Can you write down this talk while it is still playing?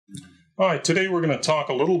Hi, today we're going to talk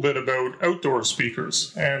a little bit about outdoor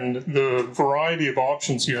speakers and the variety of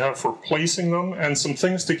options you have for placing them and some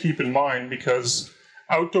things to keep in mind because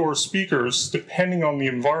outdoor speakers, depending on the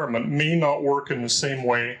environment, may not work in the same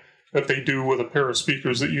way that they do with a pair of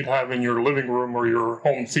speakers that you'd have in your living room or your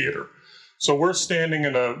home theater. So we're standing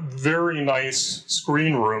in a very nice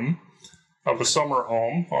screen room of a summer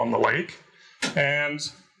home on the lake, and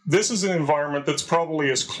this is an environment that's probably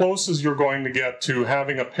as close as you're going to get to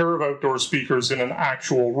having a pair of outdoor speakers in an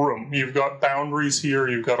actual room. You've got boundaries here,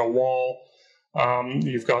 you've got a wall,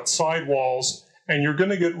 you've got side walls, and you're going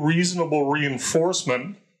to get reasonable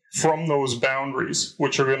reinforcement from those boundaries,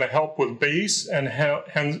 which are going to help with bass and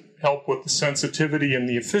help with the sensitivity and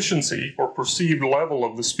the efficiency or perceived level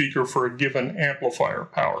of the speaker for a given amplifier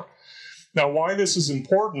power. Now, why this is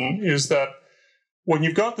important is that when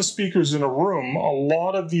you've got the speakers in a room, a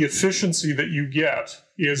lot of the efficiency that you get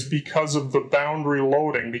is because of the boundary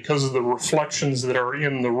loading, because of the reflections that are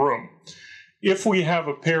in the room. If we have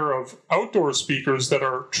a pair of outdoor speakers that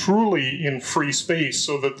are truly in free space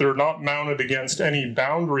so that they're not mounted against any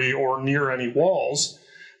boundary or near any walls,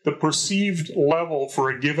 the perceived level for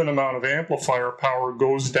a given amount of amplifier power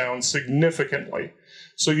goes down significantly.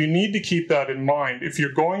 So you need to keep that in mind. If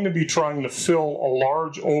you're going to be trying to fill a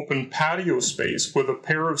large open patio space with a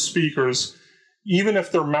pair of speakers, even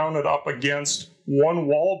if they're mounted up against one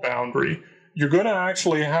wall boundary, you're going to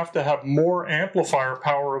actually have to have more amplifier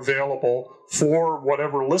power available for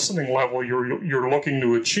whatever listening level you're looking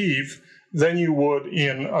to achieve than you would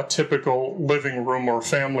in a typical living room or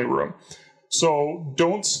family room. So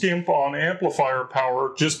don't skimp on amplifier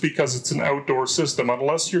power just because it's an outdoor system.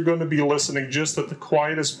 Unless you're going to be listening just at the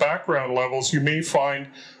quietest background levels, you may find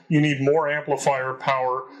you need more amplifier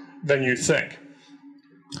power than you think.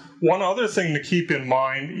 One other thing to keep in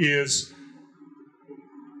mind is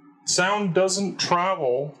sound doesn't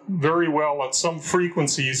travel very well at some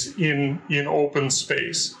frequencies in open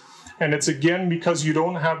space. And it's again because you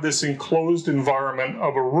don't have this enclosed environment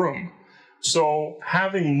of a room. So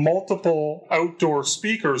having multiple outdoor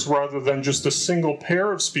speakers rather than just a single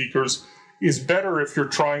pair of speakers is better if you're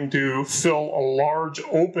trying to fill a large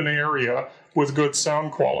open area with good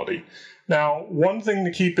sound quality. Now, one thing to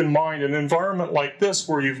keep in mind, an environment like this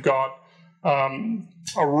where you've got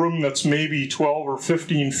a room that's maybe 12 or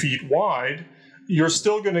 15 feet wide, you're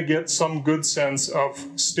still going to get some good sense of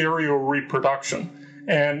stereo reproduction.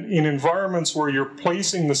 And in environments where you're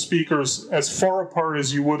placing the speakers as far apart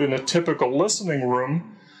as you would in a typical listening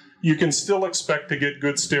room, you can still expect to get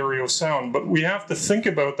good stereo sound. But we have to think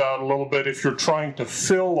about that a little bit if you're trying to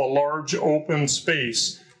fill a large open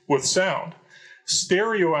space with sound.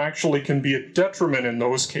 Stereo actually can be a detriment in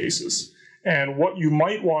those cases. And what you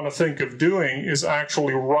might want to think of doing is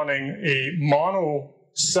actually running a mono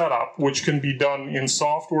setup, which can be done in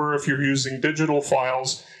software if you're using digital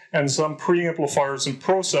files, and some preamplifiers and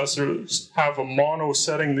processors have a mono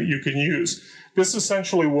setting that you can use. This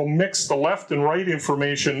essentially will mix the left and right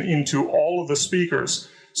information into all of the speakers,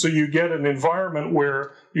 so you get an environment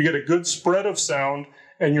where you get a good spread of sound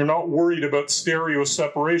and you're not worried about stereo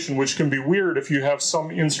separation, which can be weird if you have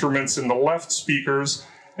some instruments in the left speakers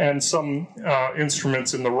and some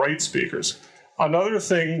instruments in the right speakers. Another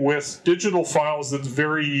thing with digital files that's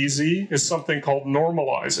very easy is something called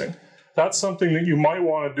normalizing. That's something that you might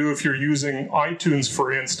want to do if you're using iTunes,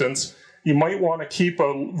 for instance. You might want to keep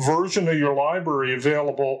a version of your library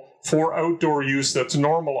available for outdoor use that's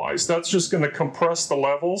normalized. That's just going to compress the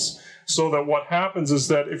levels so that what happens is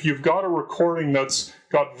that if you've got a recording that's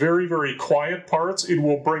got very, very quiet parts, it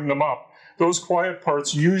will bring them up. Those quiet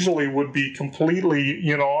parts usually would be completely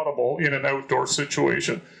inaudible in an outdoor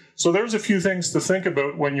situation. So there's a few things to think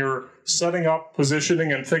about when you're setting up,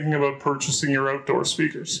 positioning, and thinking about purchasing your outdoor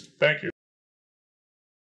speakers. Thank you.